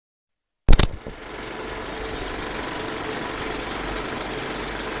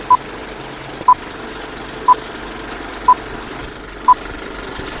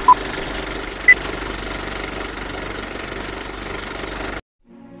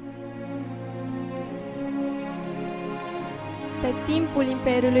Pe timpul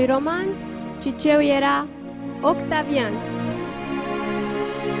Imperiului Roman, Ciceu era Octavian.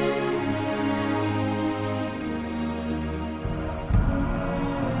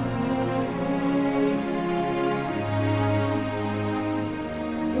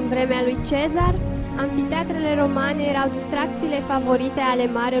 În vremea lui Cezar, amfiteatrele romane erau distracțiile favorite ale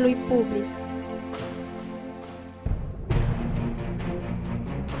marelui public.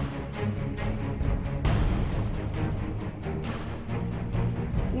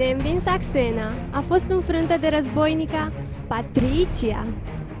 Neînvins Saxena a fost înfrântă de războinica Patricia.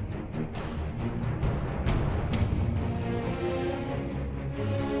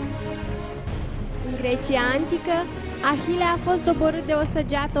 În Grecia antică, Ahile a fost doborât de o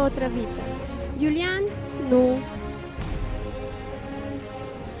săgeată otrăvită. Iulian, nu.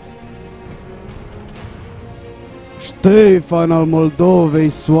 Ștefan al Moldovei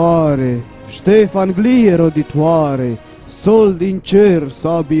soare, Ștefan glie roditoare, sol din cer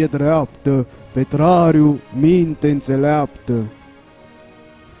sabie dreaptă, Petrariu minte înțeleaptă.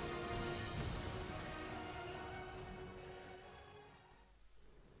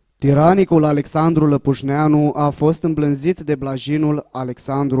 Tiranicul Alexandru Lăpușneanu a fost îmblânzit de blajinul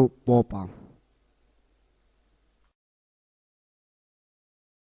Alexandru Popa.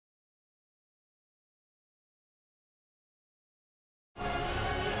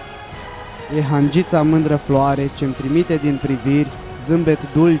 E hangița mândră floare ce-mi trimite din priviri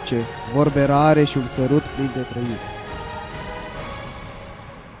zâmbet dulce, vorbe rare și un sărut plin de trăire.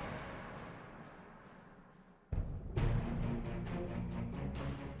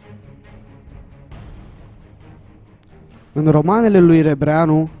 În romanele lui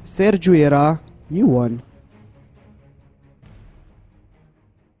Rebreanu, Sergiu era Ion.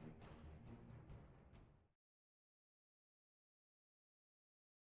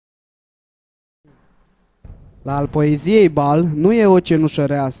 La al poeziei bal nu e o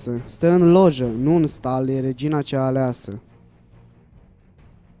cenușăreasă, stă în lojă, nu în stal, e regina cea aleasă.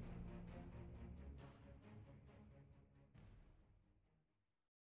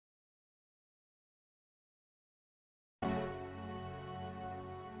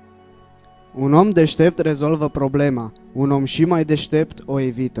 Un om deștept rezolvă problema, un om și mai deștept o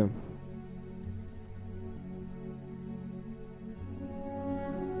evită.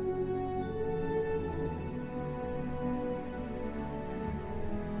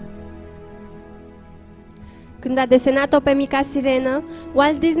 Când a desenat-o pe mica sirenă,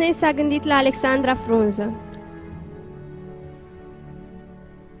 Walt Disney s-a gândit la Alexandra Frunză.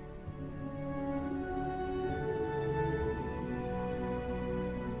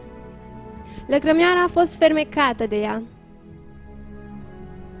 Lăcrămioara a fost fermecată de ea.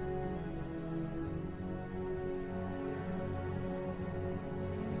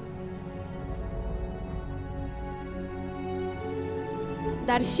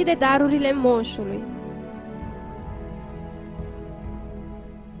 Dar și de darurile moșului.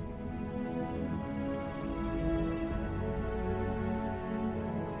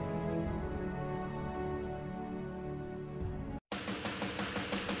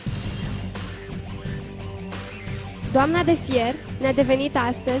 Doamna de Fier ne-a devenit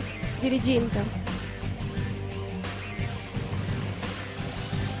astăzi dirigintă.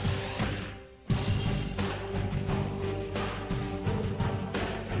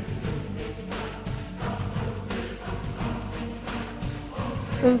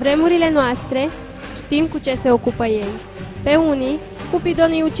 În vremurile noastre știm cu ce se ocupă ei. Pe unii Cupidon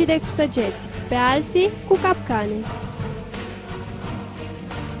îi ucide cu săgeți, pe alții cu capcane.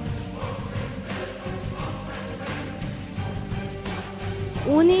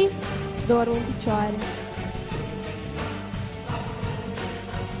 Unii dorm în picioare.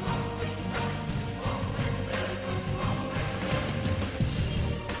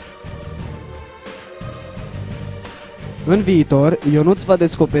 În viitor, Ionuț va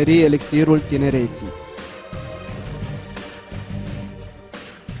descoperi elixirul tinereții.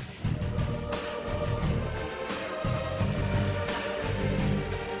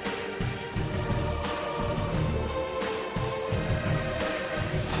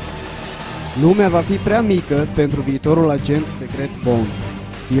 Lumea va fi prea mică pentru viitorul agent secret Bond,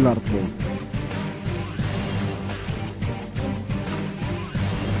 Szilard Bond.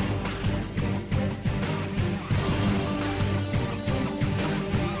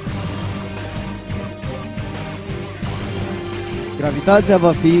 Gravitația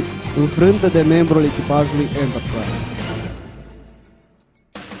va fi înfrântă de membrul echipajului Enterprise.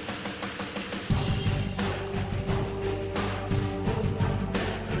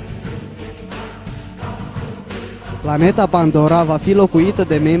 Planeta Pandora va fi locuită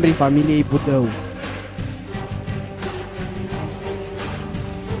de membrii familiei Budău.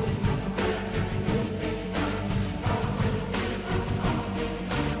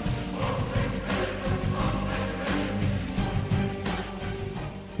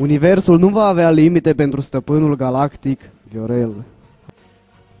 Universul nu va avea limite pentru stăpânul galactic, Viorel.